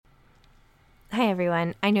Hi,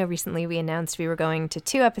 everyone. I know recently we announced we were going to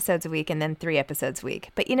 2 episodes a week and then 3 episodes a week.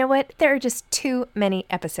 But you know what? There are just too many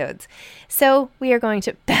episodes. So we are going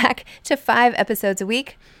back to 5 episodes a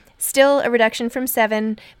week. Still a reduction from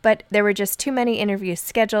 7, but there were just too many interviews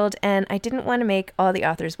scheduled, and I didn't want to make all the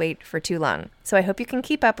authors wait for too long. So I hope you can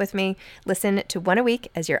keep up with me. Listen to 1 a week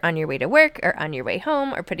as you're on your way to work or on your way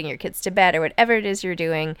home or putting your kids to bed or whatever it is you're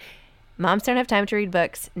doing. Moms Don't Have Time to Read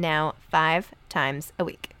Books, now 5 times a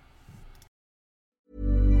week.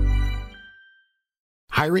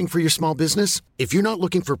 Hiring for your small business? If you're not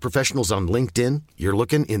looking for professionals on LinkedIn, you're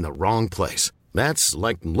looking in the wrong place. That's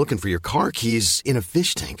like looking for your car keys in a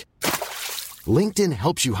fish tank. LinkedIn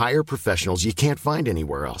helps you hire professionals you can't find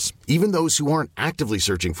anywhere else, even those who aren't actively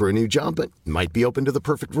searching for a new job but might be open to the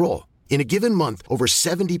perfect role. In a given month, over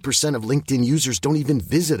 70% of LinkedIn users don't even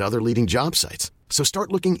visit other leading job sites. So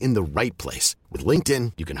start looking in the right place. With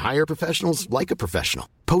LinkedIn, you can hire professionals like a professional.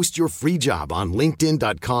 Post your free job on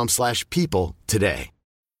linkedin.com/people today.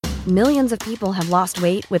 Millions of people have lost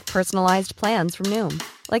weight with personalized plans from Noom.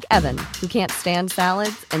 Like Evan, who can't stand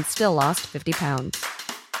salads and still lost 50 pounds.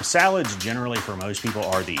 Salads generally for most people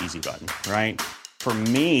are the easy button, right? For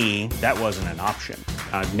me, that wasn't an option.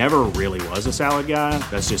 I never really was a salad guy.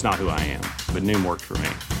 That's just not who I am. But Noom worked for me.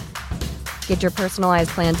 Get your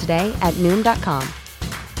personalized plan today at Noom.com.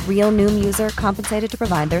 Real Noom user compensated to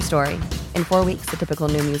provide their story. In 4 weeks, the typical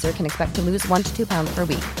Noom user can expect to lose 1 to 2 pounds per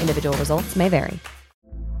week. Individual results may vary.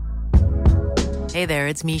 Hey there,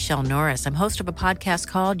 it's Michelle Norris. I'm host of a podcast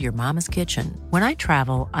called Your Mama's Kitchen. When I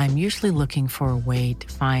travel, I'm usually looking for a way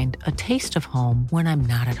to find a taste of home when I'm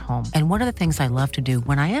not at home. And one of the things I love to do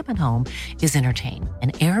when I am at home is entertain.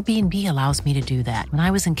 And Airbnb allows me to do that. When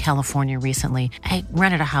I was in California recently, I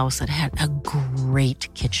rented a house that had a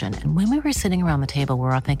great kitchen. And when we were sitting around the table, we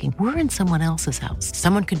were all thinking, we're in someone else's house.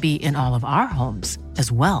 Someone could be in all of our homes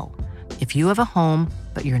as well. If you have a home,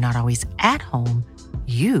 but you're not always at home,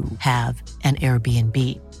 you have an Airbnb.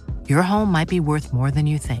 Your home might be worth more than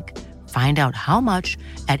you think. Find out how much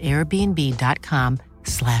at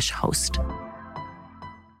airbnb.com/host.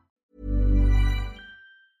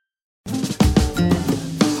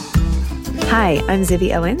 Hi, I'm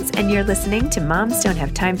Zibby Owens, and you're listening to Moms Don't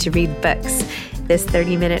Have Time to Read Books. This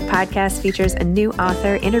 30-minute podcast features a new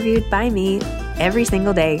author interviewed by me every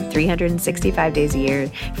single day, 365 days a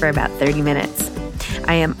year, for about 30 minutes.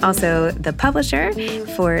 I am also the publisher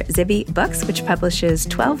for Zibby Books, which publishes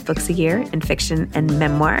 12 books a year in fiction and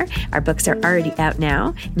memoir. Our books are already out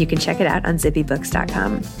now. You can check it out on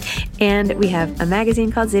zibbybooks.com. And we have a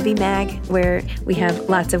magazine called Zibby Mag, where we have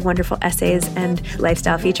lots of wonderful essays and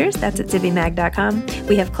lifestyle features. That's at zibbymag.com.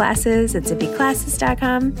 We have classes at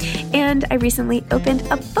zibbyclasses.com. And I recently opened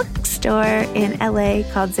a bookstore in LA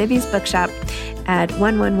called Zibby's Bookshop at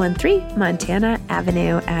 1113 Montana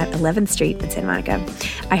Avenue at 11th Street in Santa Monica.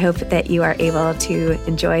 I hope that you are able to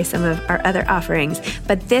enjoy some of our other offerings.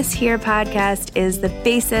 But this here podcast is the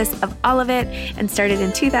basis of all of it and started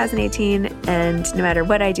in 2018. And no matter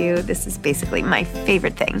what I do, this is basically my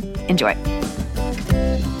favorite thing. Enjoy.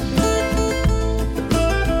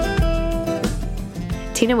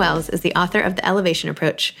 Tina Wells is the author of The Elevation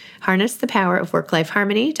Approach. Harness the power of work-life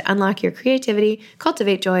harmony to unlock your creativity,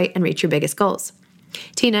 cultivate joy, and reach your biggest goals.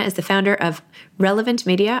 Tina is the founder of Relevant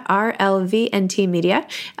Media, RLVNT Media,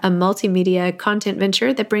 a multimedia content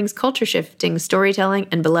venture that brings culture-shifting storytelling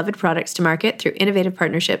and beloved products to market through innovative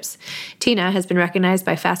partnerships. Tina has been recognized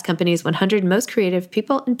by Fast Company's 100 Most Creative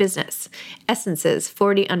People in Business, Essence's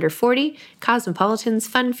 40 Under 40, Cosmopolitan's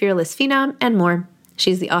Fun Fearless Phenom, and more.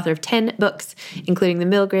 She's the author of 10 books, including the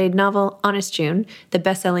middle grade novel Honest June, the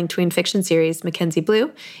best-selling tween fiction series Mackenzie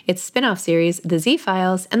Blue, its spin-off series The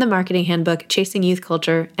Z-Files, and the marketing handbook Chasing Youth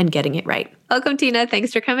Culture and Getting It Right. Welcome, Tina.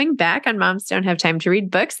 Thanks for coming back on Moms Don't Have Time to Read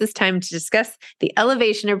Books, this time to discuss The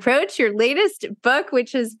Elevation Approach, your latest book,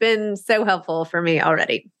 which has been so helpful for me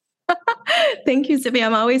already. Thank you, Zibby.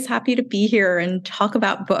 I'm always happy to be here and talk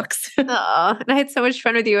about books. Oh, and I had so much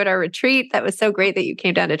fun with you at our retreat. That was so great that you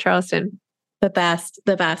came down to Charleston. The best.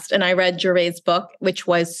 And I read Gervais' book, which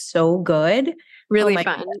was so good. Really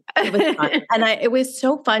fun. It was fun. And it was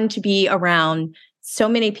so fun to be around so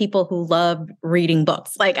many people who love reading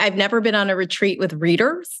books. Like I've never been on a retreat with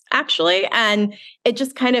readers, actually. And it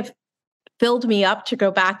just kind of filled me up to go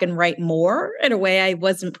back and write more in a way I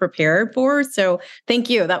wasn't prepared for. So thank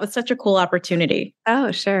you. That was such a cool opportunity.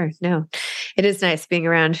 Oh, sure. No, it is nice being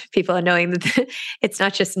around people and knowing that it's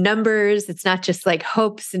not just numbers. It's not just like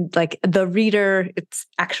hopes and like the reader. It's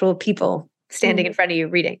actual people standing in front of you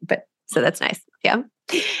reading. But so that's nice. Yeah.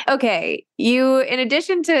 Okay. You, in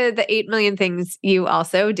addition to the 8 million things you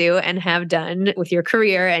also do and have done with your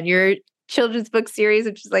career and your children's book series,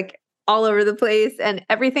 which is like all over the place and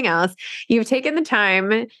everything else. You've taken the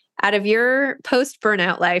time out of your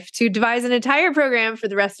post-burnout life to devise an entire program for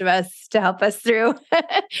the rest of us to help us through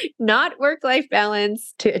not work-life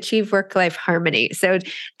balance to achieve work-life harmony. So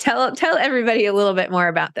tell everybody a little bit more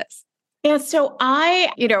about this. Yeah, so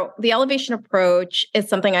the elevation approach is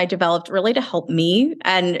something I developed really to help me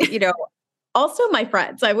and, also my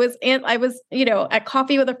friends. I was, at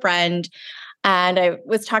coffee with a friend, and I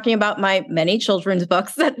was talking about my many children's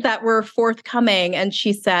books that were forthcoming. And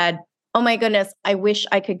she said, "Oh my goodness, I wish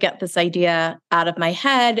I could get this idea out of my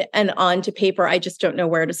head and onto paper. I just don't know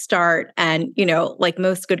where to start." And, like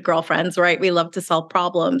most good girlfriends, right? We love to solve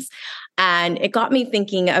problems. And it got me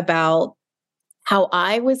thinking about how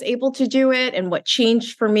I was able to do it and what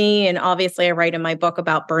changed for me. And obviously, I write in my book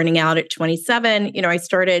about burning out at 27. I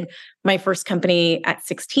started my first company at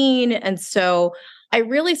 16. And so I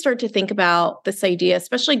really started to think about this idea,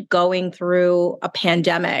 especially going through a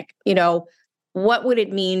pandemic. What would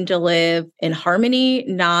it mean to live in harmony,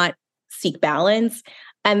 not seek balance?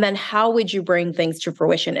 And then how would you bring things to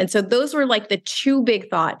fruition? And so those were like the two big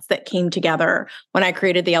thoughts that came together when I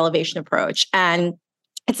created the elevation approach. And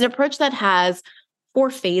it's an approach that has 4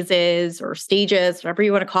 phases or stages, whatever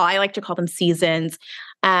you want to call it. I like to call them seasons.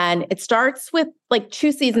 And it starts with like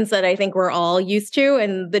 2 seasons that I think we're all used to.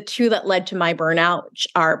 And the 2 that led to my burnout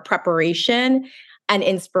are preparation and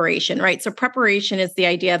inspiration, right? So preparation is the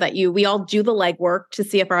idea that we all do the legwork to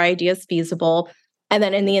see if our idea is feasible. And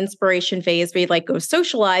then in the inspiration phase, we go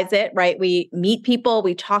socialize it, right? We meet people,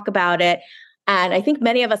 we talk about it. And I think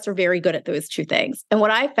many of us are very good at those 2 things. And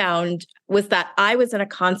what I found was that I was in a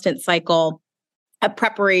constant cycle of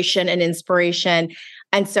preparation and inspiration.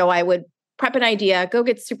 And so I would prep an idea, go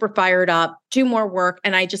get super fired up, do more work,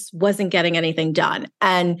 and I just wasn't getting anything done.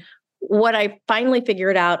 And what I finally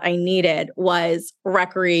figured out I needed was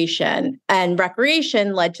recreation. And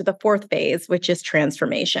recreation led to the 4th phase, which is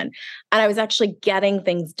transformation. And I was actually getting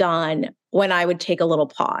things done when I would take a little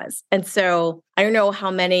pause. And so I don't know how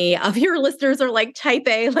many of your listeners are like type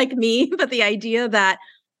A like me, but the idea that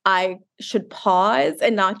I should pause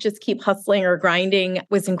and not just keep hustling or grinding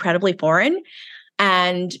was incredibly foreign.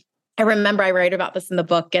 And I remember I write about this in the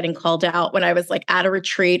book, getting called out when I was at a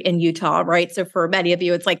retreat in Utah, right? So for many of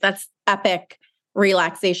you, it's that's epic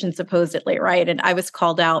relaxation, supposedly, right? And I was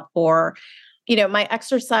called out for, my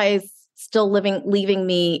exercise still leaving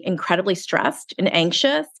me incredibly stressed and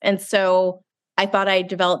anxious. And so I thought I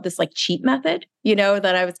developed this cheat method,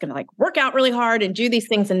 that I was going to work out really hard and do these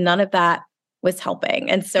things, and none of that was helping.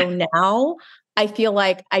 And so now I feel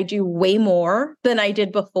like I do way more than I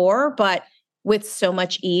did before, but with so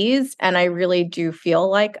much ease. And I really do feel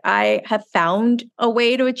like I have found a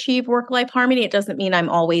way to achieve work-life harmony. It doesn't mean I'm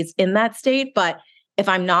always in that state, but if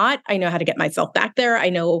I'm not, I know how to get myself back there. I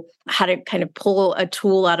know how to kind of pull a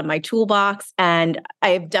tool out of my toolbox. And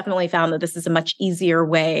I've definitely found that this is a much easier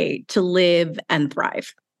way to live and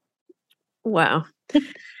thrive. Wow. Of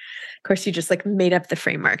course, you just made up the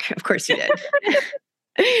framework. Of course you did.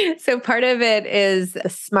 So part of it is a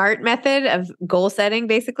SMART method of goal setting,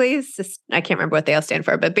 basically. I can't remember what they all stand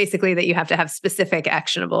for, but basically that you have to have specific,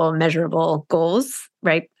 actionable, measurable goals,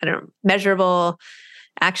 right? Measurable,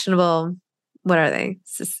 actionable. What are they?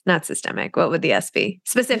 Not systemic. What would the S be?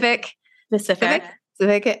 Specific. What's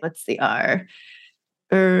the R?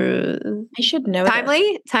 I should know.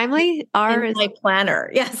 Timely. R in is my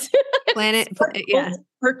planner. Yes. Yeah.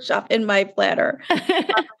 Workshop in my planner.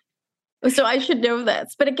 So I should know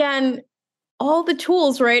this. But again, all the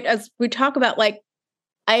tools, right? As we talk about, I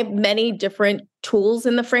have many different tools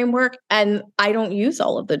in the framework, and I don't use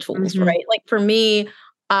all of the tools, right? For me,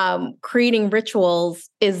 creating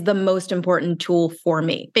rituals is the most important tool for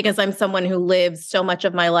me, because I'm someone who lives so much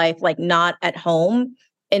of my life not at home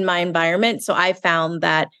in my environment. So I found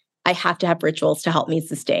that I have to have rituals to help me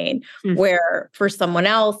sustain. Where for someone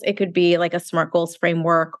else, it could be a SMART goals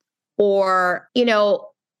framework, or,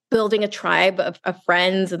 building a tribe of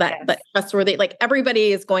friends that trustworthy.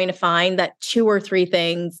 Everybody is going to find that 2 or 3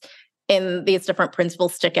 things in these different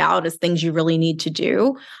principles stick out as things you really need to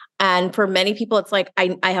do. And for many people, it's I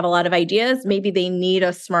have a lot of ideas. Maybe they need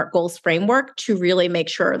a SMART goals framework to really make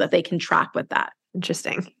sure that they can track with that.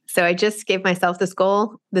 Interesting. So I just gave myself this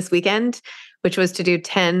goal this weekend, which was to do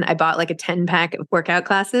 10. I bought a 10-pack of workout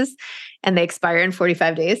classes, and they expire in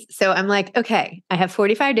 45 days. So I'm okay, I have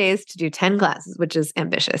 45 days to do 10 classes, which is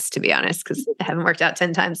ambitious, to be honest, because I haven't worked out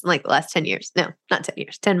 10 times in the last 10 years. No, not 10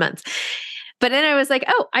 years, 10 months. But then I was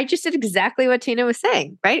oh, I just did exactly what Tina was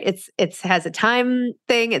saying, right? It has a time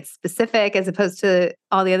thing. It's specific, as opposed to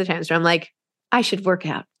all the other times where I'm I should work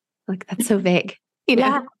out. That's so vague.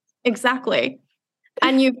 Yeah, exactly.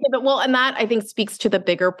 And you pivot well, and that I think speaks to the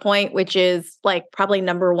bigger point, which is like probably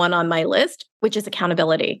number one on my list, which is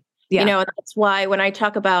accountability. Yeah. That's why when I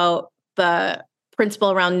talk about the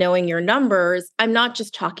principle around knowing your numbers, I'm not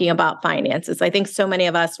just talking about finances. I think so many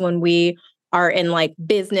of us, when we are in like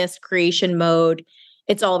business creation mode,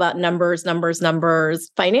 it's all about numbers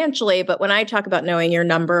financially. But when I talk about knowing your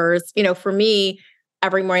numbers, for me,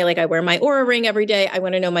 every morning, like I wear my Oura ring every day. I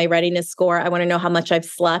want to know my readiness score. I want to know how much I've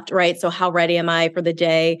slept, right? So how ready am I for the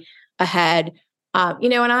day ahead?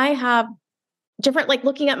 And I have different, like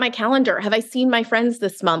looking at my calendar. Have I seen my friends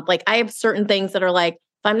this month? Like I have certain things that are like,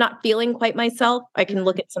 if I'm not feeling quite myself, I can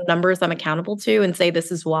look at some numbers I'm accountable to and say,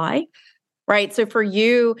 this is why, right? So for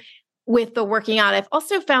you with the working out, I've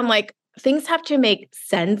also found like things have to make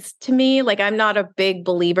sense to me. Like I'm not a big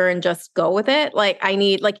believer in just go with it. Like I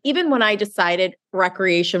need, like even when I decided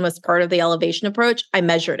recreation was part of the elevation approach, I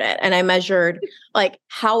measured it. And I measured like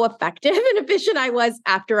how effective and efficient I was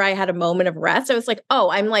after I had a moment of rest. I was like, oh,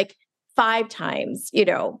 I'm like 5 times,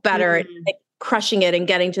 better at like crushing it and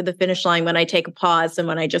getting to the finish line when I take a pause and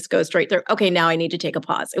when I just go straight through. Okay, now I need to take a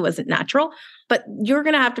pause. It wasn't natural. But you're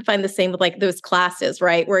going to have to find the same with like those classes,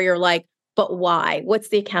 right? Where you're like, but why? What's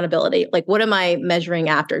the accountability? Like, what am I measuring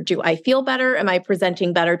after? Do I feel better? Am I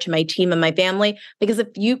presenting better to my team and my family? Because if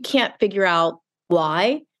you can't figure out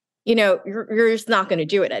why, you're just not going to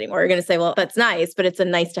do it anymore. You're going to say, well, that's nice, but it's a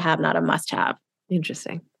nice to have, not a must have.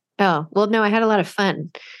 Interesting. Oh, well, no, I had a lot of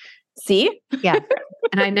fun. See? Yeah.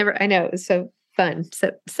 And I know it was so fun,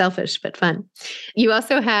 so selfish, but fun. You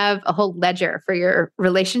also have a whole ledger for your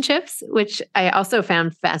relationships, which I also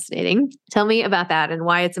found fascinating. Tell me about that and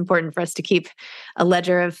why it's important for us to keep a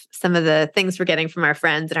ledger of some of the things we're getting from our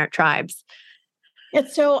friends and our tribes. Yeah,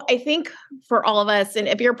 so I think for all of us, and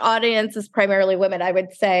if your audience is primarily women, I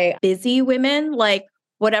would say busy women, like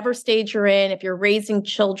whatever stage you're in, if you're raising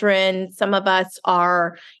children, some of us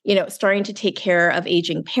are, starting to take care of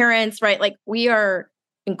aging parents, right? Like we are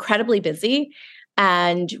incredibly busy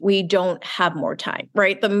and we don't have more time,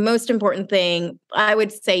 right? The most important thing, I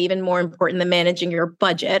would say even more important than managing your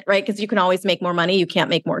budget, right? Because you can always make more money, you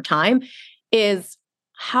can't make more time, is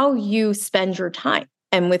how you spend your time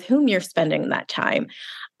and with whom you're spending that time.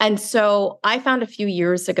 And so I found a few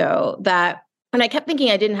years ago that when I kept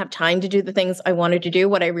thinking I didn't have time to do the things I wanted to do,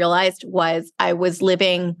 what I realized was I was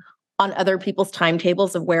living on other people's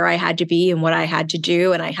timetables of where I had to be and what I had to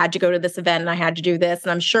do. And I had to go to this event and I had to do this.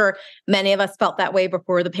 And I'm sure many of us felt that way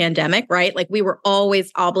before the pandemic, right? Like we were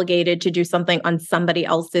always obligated to do something on somebody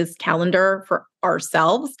else's calendar for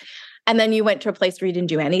ourselves. And then you went to a place where you didn't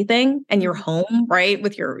do anything and you're home, right?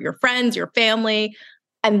 With your friends, your family.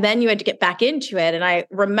 And then you had to get back into it. And I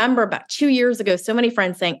remember about 2 years ago, so many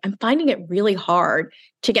friends saying, I'm finding it really hard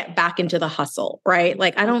to get back into the hustle, right?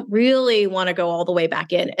 Like, I don't really want to go all the way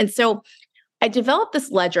back in. And so I developed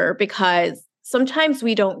this ledger because sometimes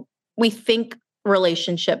we think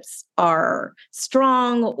relationships are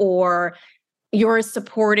strong or you're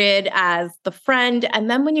supported as the friend.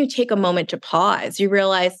 And then when you take a moment to pause, you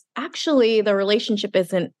realize, actually, the relationship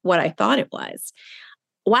isn't what I thought it was.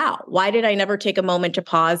 Wow, why did I never take a moment to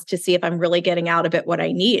pause to see if I'm really getting out of it what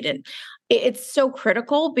I need? And it's so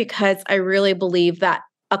critical because I really believe that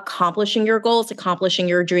accomplishing your goals, accomplishing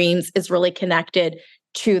your dreams is really connected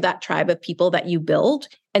to that tribe of people that you build.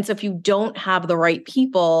 And so if you don't have the right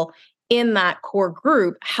people in that core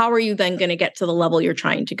group, how are you then going to get to the level you're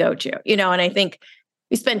trying to go to? And I think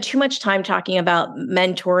we spend too much time talking about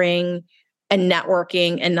mentoring and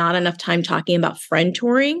networking and not enough time talking about friend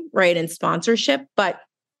touring, right? And sponsorship. But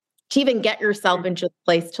to even get yourself into a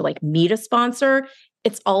place to like meet a sponsor,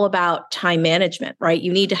 it's all about time management, right?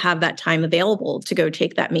 You need to have that time available to go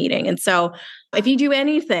take that meeting. And so if you do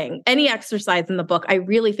anything, any exercise in the book, I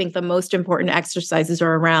really think the most important exercises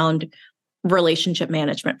are around relationship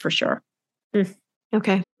management for sure.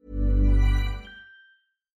 Okay.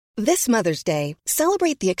 This Mother's Day,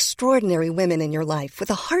 celebrate the extraordinary women in your life with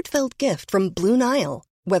a heartfelt gift from Blue Nile.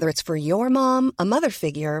 Whether it's for your mom, a mother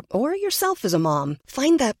figure, or yourself as a mom,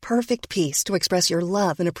 find that perfect piece to express your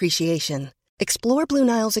love and appreciation. Explore Blue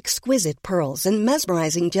Nile's exquisite pearls and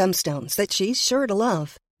mesmerizing gemstones that she's sure to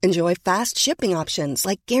love. Enjoy fast shipping options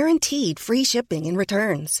like guaranteed free shipping and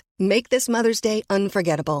returns. Make this Mother's Day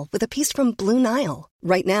unforgettable with a piece from Blue Nile.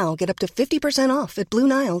 Right now, get up to 50% off at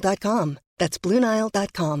BlueNile.com. That's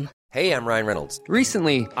BlueNile.com. Hey, I'm Ryan Reynolds.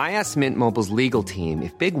 Recently, I asked Mint Mobile's legal team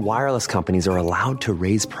if big wireless companies are allowed to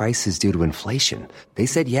raise prices due to inflation. They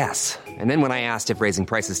said yes. And then when I asked if raising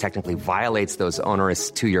prices technically violates those onerous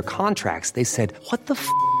two-year contracts, they said, "What the f***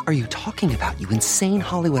 are you talking about, you insane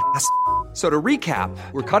Hollywood ass f- So to recap,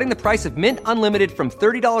 we're cutting the price of Mint Unlimited from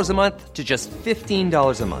 $30 a month to just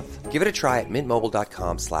 $15 a month. Give it a try at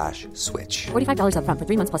mintmobile.com/switch. $45 up front for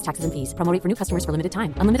 3 months plus taxes and fees. Promo rate for new customers for limited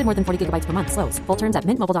time. Unlimited more than 40 gigabytes per month. Slows full terms at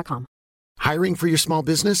mintmobile.com. Hiring for your small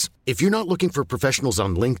business? If you're not looking for professionals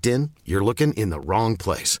on LinkedIn, you're looking in the wrong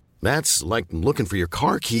place. That's like looking for your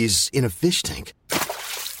car keys in a fish tank.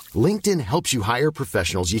 LinkedIn helps you hire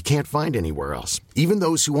professionals you can't find anywhere else, even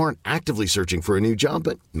those who aren't actively searching for a new job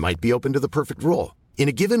but might be open to the perfect role. In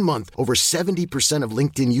a given month, over 70% of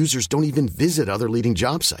LinkedIn users don't even visit other leading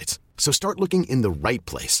job sites. So start looking in the right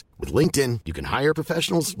place. With LinkedIn, you can hire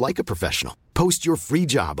professionals like a professional. Post your free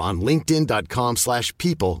job on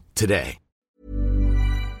linkedin.com/people today.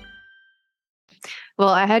 Well,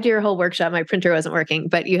 I had your whole workshop. My printer wasn't working,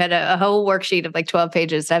 but you had a whole worksheet of like 12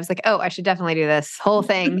 pages. So I was like, oh, I should definitely do this whole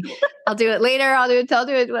thing. I'll do it later. I'll do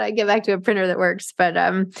it when I get back to a printer that works. But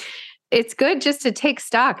it's good just to take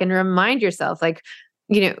stock and remind yourself, like,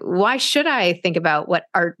 why should I think about what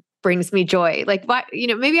art brings me joy? Like, why,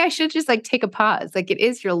 maybe I should just like take a pause. Like, it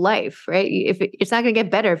is your life, right? It's not going to get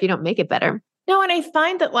better if you don't make it better. No, and I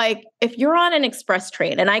find that like if you're on an express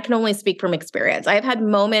train, and I can only speak from experience, I've had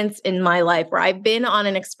moments in my life where I've been on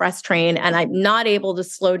an express train and I'm not able to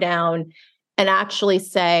slow down and actually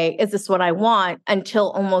say, is this what I want?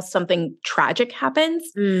 Until almost something tragic happens.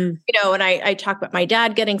 And I talk about my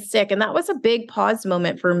dad getting sick, and that was a big pause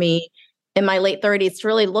moment for me in my late 30s to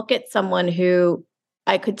really look at someone who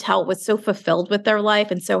I could tell was so fulfilled with their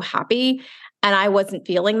life and so happy. And I wasn't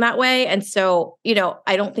feeling that way. And so,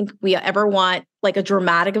 I don't think we ever want like a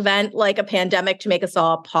dramatic event, like a pandemic, to make us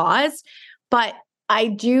all pause. But I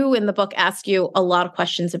do in the book ask you a lot of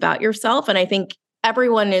questions about yourself. And I think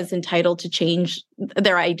everyone is entitled to change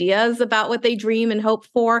their ideas about what they dream and hope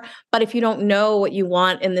for. But if you don't know what you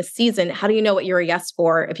want in this season, how do you know what you're a yes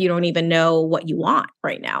for if you don't even know what you want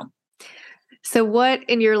right now? So what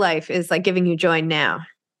in your life is like giving you joy now?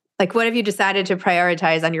 Like, what have you decided to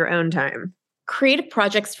prioritize on your own time? Creative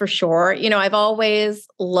projects for sure. I've always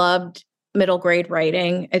loved middle grade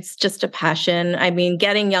writing. It's just a passion. I mean,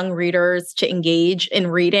 getting young readers to engage in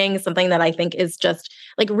reading is something that I think is just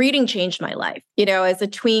like reading changed my life. As a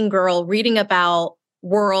tween girl, reading about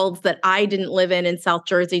worlds that I didn't live in South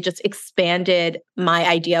Jersey just expanded my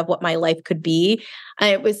idea of what my life could be.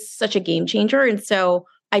 And it was such a game changer. And so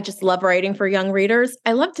I just love writing for young readers.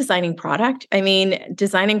 I love designing product. I mean,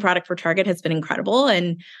 designing product for Target has been incredible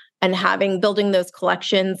and building those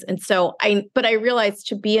collections. And so I realized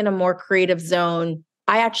to be in a more creative zone,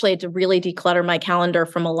 I actually had to really declutter my calendar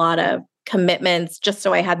from a lot of commitments just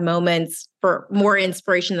so I had moments for more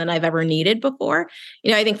inspiration than I've ever needed before.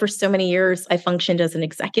 I think for so many years I functioned as an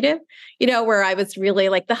executive, where I was really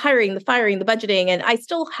like the hiring, the firing, the budgeting, and I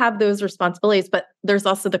still have those responsibilities, but there's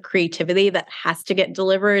also the creativity that has to get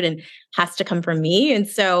delivered and has to come from me. And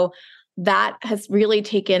so that has really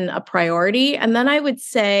taken a priority. And then I would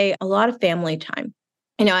say a lot of family time.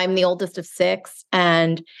 I'm the oldest of 6.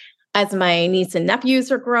 And as my niece and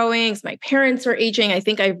nephews are growing, as my parents are aging, I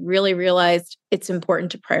think I really realized it's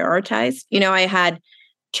important to prioritize. I had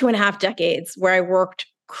 2.5 decades where I worked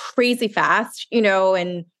crazy fast,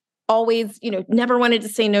 and always, never wanted to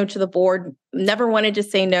say no to the board, never wanted to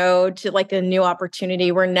say no to like a new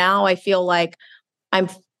opportunity, where now I feel like I'm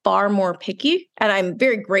far more picky. And I'm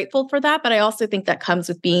very grateful for that. But I also think that comes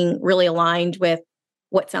with being really aligned with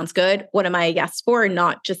what sounds good. What am I a yes for? And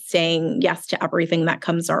not just saying yes to everything that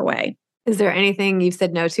comes our way. Is there anything you've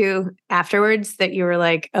said no to afterwards that you were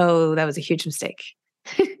like, oh, that was a huge mistake?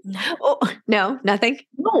 No, nothing?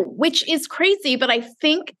 No, which is crazy. But I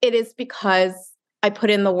think it is because I put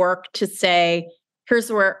in the work to say,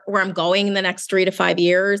 here's where I'm going in the next 3 to 5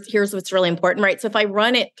 years. Here's what's really important, right? So if I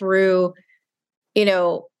run it through,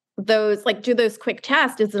 those like do those quick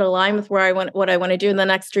tests, is it aligned with what I want to do in the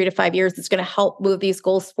next 3 to 5 years? It's going to help move these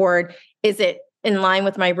goals forward. Is it in line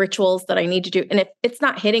with my rituals that I need to do? And if it's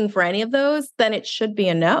not hitting for any of those, then it should be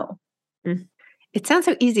a no. It sounds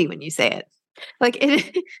so easy when you say it. Like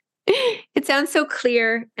it sounds so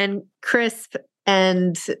clear and crisp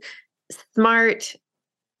and smart.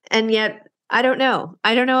 And yet I don't know.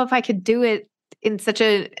 I don't know if I could do it in such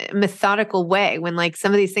a methodical way when like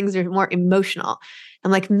some of these things are more emotional. I'm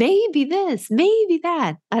like, maybe this, maybe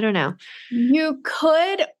that. I don't know. You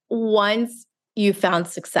could once you found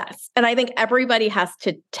success. And I think everybody has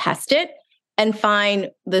to test it and find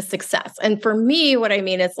the success. And for me, what I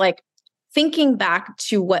mean is like thinking back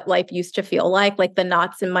to what life used to feel like the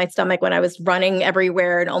knots in my stomach when I was running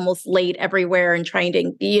everywhere and almost late everywhere and trying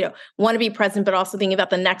to, want to be present, but also thinking about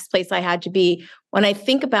the next place I had to be. When I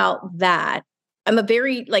think about that, I'm a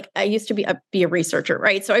very, like, I used to be a researcher,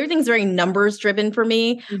 right? So everything's very numbers driven for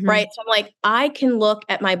me, right? So I'm like, I can look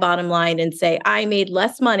at my bottom line and say, I made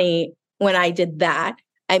less money when I did that.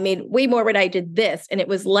 I made way more when I did this, and it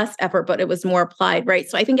was less effort, but it was more applied, right?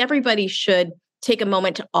 So I think everybody should take a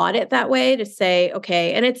moment to audit that way, to say,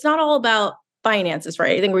 okay, and it's not all about finances,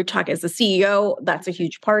 right? I think we're talking as a CEO, that's a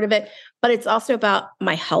huge part of it, but it's also about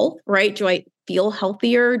my health, right? Do I feel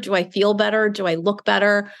healthier? Do I feel better? Do I look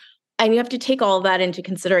better? And you have to take all of that into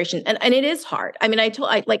consideration. And it is hard. I mean,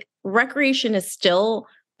 like recreation is still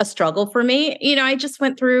a struggle for me. I just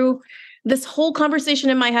went through this whole conversation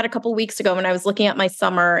in my head a couple of weeks ago when I was looking at my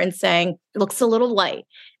summer and saying, it looks a little light.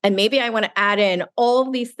 And maybe I want to add in all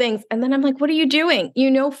of these things. And then I'm like, what are you doing?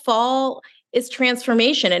 Fall is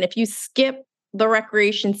transformation. And if you skip the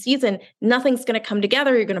recreation season, nothing's going to come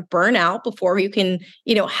together. You're going to burn out before you can,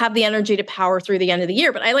 have the energy to power through the end of the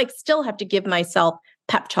year. But I still have to give myself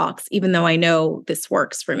pep talks, even though I know this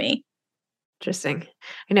works for me. Interesting.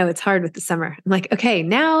 I know it's hard with the summer. I'm like, okay,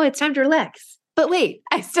 now it's time to relax. But wait,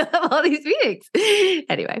 I still have all these meetings.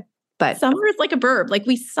 Anyway, but summer is like a verb. Like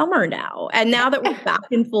we summer now. And now that we're back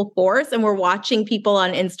in full force and we're watching people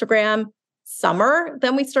on Instagram summer,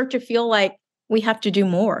 then we start to feel like we have to do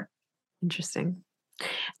more. Interesting.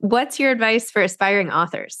 What's your advice for aspiring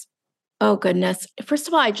authors? Oh, goodness. First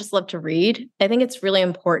of all, I just love to read. I think it's really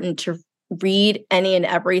important to read any and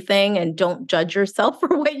everything and don't judge yourself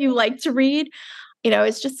for what you like to read. I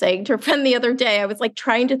was just saying to a friend the other day, I was like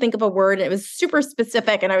trying to think of a word and it was super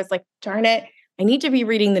specific. And I was like, darn it, I need to be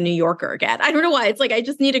reading the New Yorker again. I don't know why. It's like, I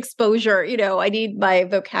just need exposure. I need my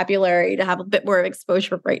vocabulary to have a bit more of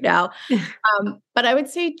exposure right now. But I would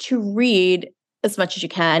say to read as much as you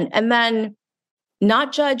can and then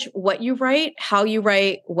not judge what you write, how you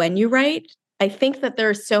write, when you write. I think that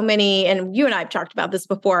there's so many, and you and I have talked about this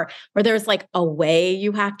before, where there's like a way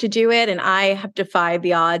you have to do it. And I have defied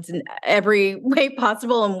the odds in every way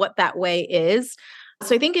possible and what that way is.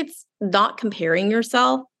 So I think it's not comparing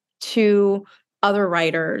yourself to other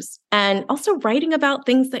writers and also writing about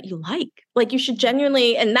things that you like. Like you should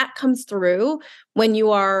genuinely, and that comes through when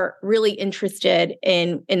you are really interested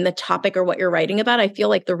in the topic or what you're writing about. I feel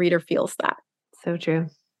like the reader feels that. So true.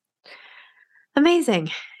 Amazing.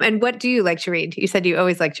 And what do you like to read? You said you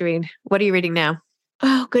always like to read. What are you reading now?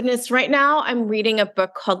 Oh, goodness. Right now, I'm reading a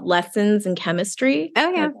book called Lessons in Chemistry. Oh,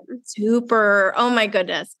 yeah. Super. Oh, my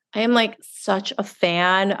goodness. I am like such a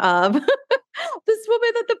fan of this woman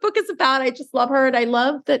that the book is about. I just love her. And I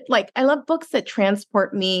love that, I love books that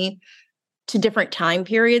transport me to different time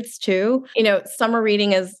periods too. Summer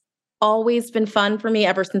reading has always been fun for me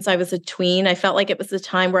ever since I was a tween. I felt like it was the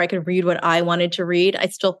time where I could read what I wanted to read. I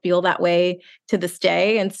still feel that way to this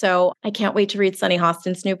day. And so I can't wait to read Sunny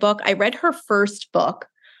Hostin's new book. I read her first book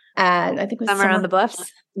and I think it was Summer on the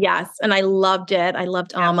Bluffs. Yes. And I loved it. I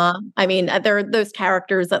loved Amma. I mean, there are those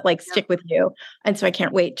characters that stick with you. And so I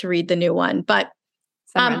can't wait to read the new one. But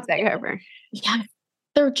Summer on Sag Harbor. Yeah,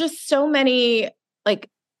 there are just so many,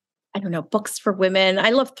 books for women. I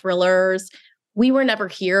love thrillers. We Were Never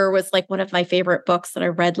Here was one of my favorite books that I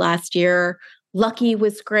read last year. Lucky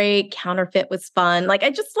was great. Counterfeit was fun. I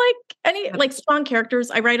just any strong characters.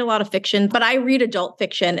 I write a lot of fiction, but I read adult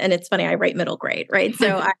fiction and it's funny, I write middle grade, right?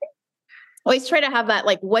 So I always try to have that,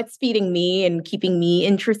 what's feeding me and keeping me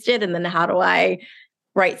interested. And then how do I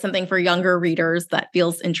write something for younger readers that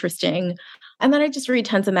feels interesting? And then I just read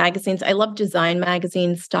tons of magazines. I love design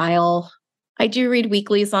magazine style. I do read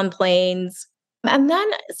weeklies on planes. And then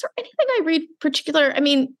is there anything I read particular? I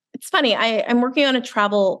mean, it's funny. I'm working on a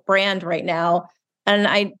travel brand right now, and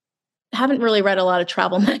I haven't really read a lot of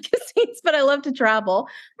travel magazines, but I love to travel.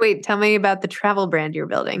 Wait, tell me about the travel brand you're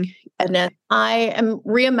building. And then I am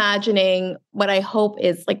reimagining what I hope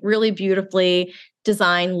is really beautifully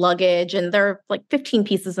designed luggage. And there are 15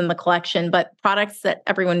 pieces in the collection, but products that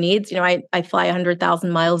everyone needs. I fly 100,000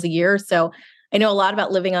 miles a year. So I know a lot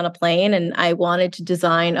about living on a plane, and I wanted to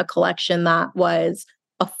design a collection that was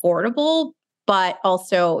affordable, but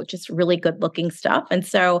also just really good looking stuff. And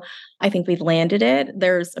so I think we've landed it.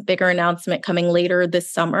 There's a bigger announcement coming later this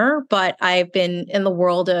summer, but I've been in the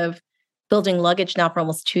world of building luggage now for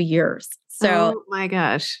almost 2 years. So oh my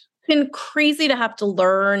gosh, it's been crazy to have to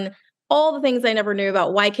learn all the things I never knew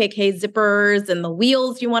about YKK zippers and the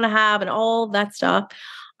wheels you want to have and all that stuff.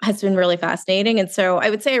 Has been really fascinating. And so I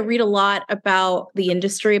would say I read a lot about the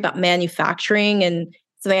industry, about manufacturing, and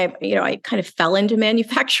something I kind of fell into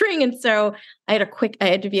manufacturing. And so I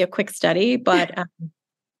had to be a quick study, but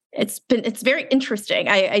it's very interesting.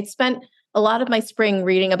 I spent a lot of my spring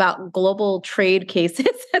reading about global trade cases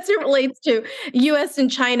as it relates to US and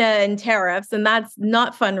China and tariffs. And that's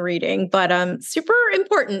not fun reading, but super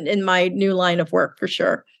important in my new line of work for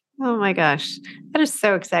sure. Oh my gosh. That is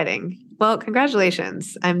so exciting. Well,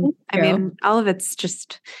 congratulations. I mean, all of it's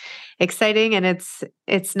just exciting, and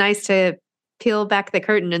it's nice to peel back the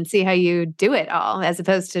curtain and see how you do it all, as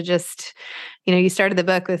opposed to just, you started the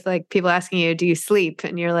book with like people asking you, do you sleep?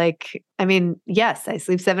 And you're like, I mean, yes, I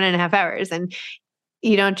sleep 7.5 hours. And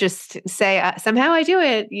you don't just say, somehow I do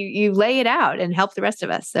it. You lay it out and help the rest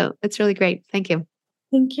of us. So it's really great. Thank you.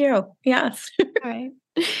 Thank you. Yes. All right.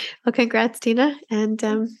 Well, congrats, Tina. And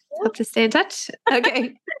hope to stay in touch.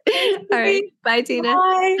 Okay. All right. Bye, Tina.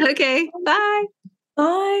 Bye. Okay. Bye.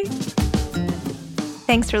 Bye.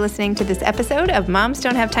 Thanks for listening to this episode of Moms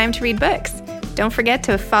Don't Have Time to Read Books. Don't forget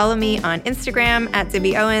to follow me on Instagram at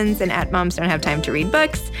Zibby Owens and at Moms Don't Have Time to Read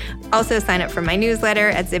Books. Also sign up for my newsletter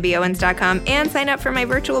at zibbyowens.com and sign up for my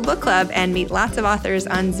virtual book club and meet lots of authors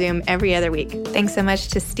on Zoom every other week. Thanks so much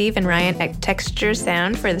to Steve and Ryan at Texture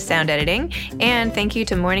Sound for the sound editing. And thank you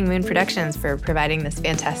to Morning Moon Productions for providing this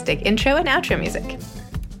fantastic intro and outro music.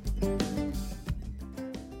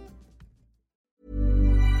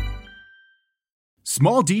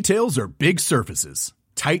 Small details are big surfaces.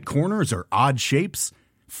 Tight corners are odd shapes.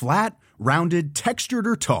 Flat, rounded, textured,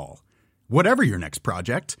 or tall. Whatever your next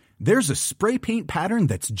project, there's a spray paint pattern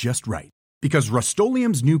that's just right. Because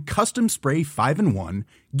Rust-Oleum's new Custom Spray 5-in-1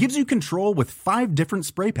 gives you control with 5 different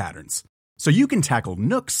spray patterns. So you can tackle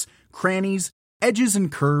nooks, crannies, edges,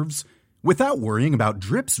 and curves without worrying about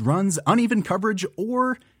drips, runs, uneven coverage,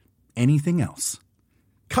 or anything else.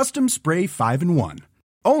 Custom Spray 5-in-1.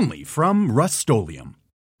 Only from Rust-Oleum.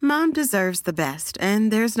 Mom deserves the best,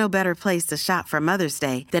 and there's no better place to shop for Mother's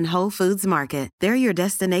Day than Whole Foods Market. They're your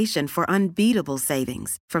destination for unbeatable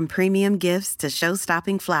savings, from premium gifts to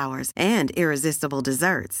show-stopping flowers and irresistible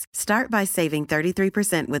desserts. Start by saving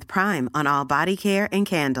 33% with Prime on all body care and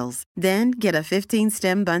candles. Then get a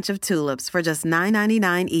 15-stem bunch of tulips for just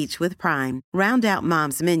 $9.99 each with Prime. Round out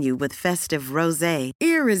Mom's menu with festive rosé,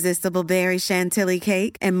 irresistible berry chantilly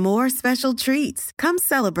cake, and more special treats. Come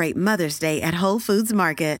celebrate Mother's Day at Whole Foods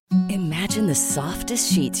Market. Imagine the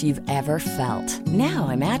softest sheets you've ever felt. Now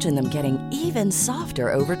imagine them getting even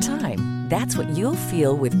softer over time. That's what you'll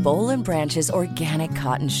feel with Boll & Branch's organic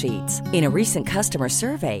cotton sheets. In a recent customer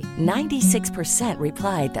survey, 96%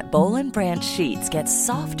 replied that Boll & Branch sheets get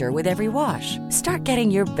softer with every wash. Start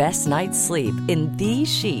getting your best night's sleep in these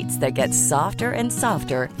sheets that get softer and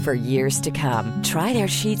softer for years to come. Try their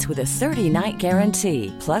sheets with a 30-night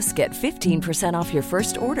guarantee. Plus, get 15% off your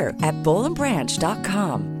first order at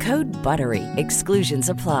bollandbranch.com. Code BUTTERY. Exclusions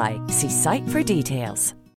apply. See site for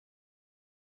details.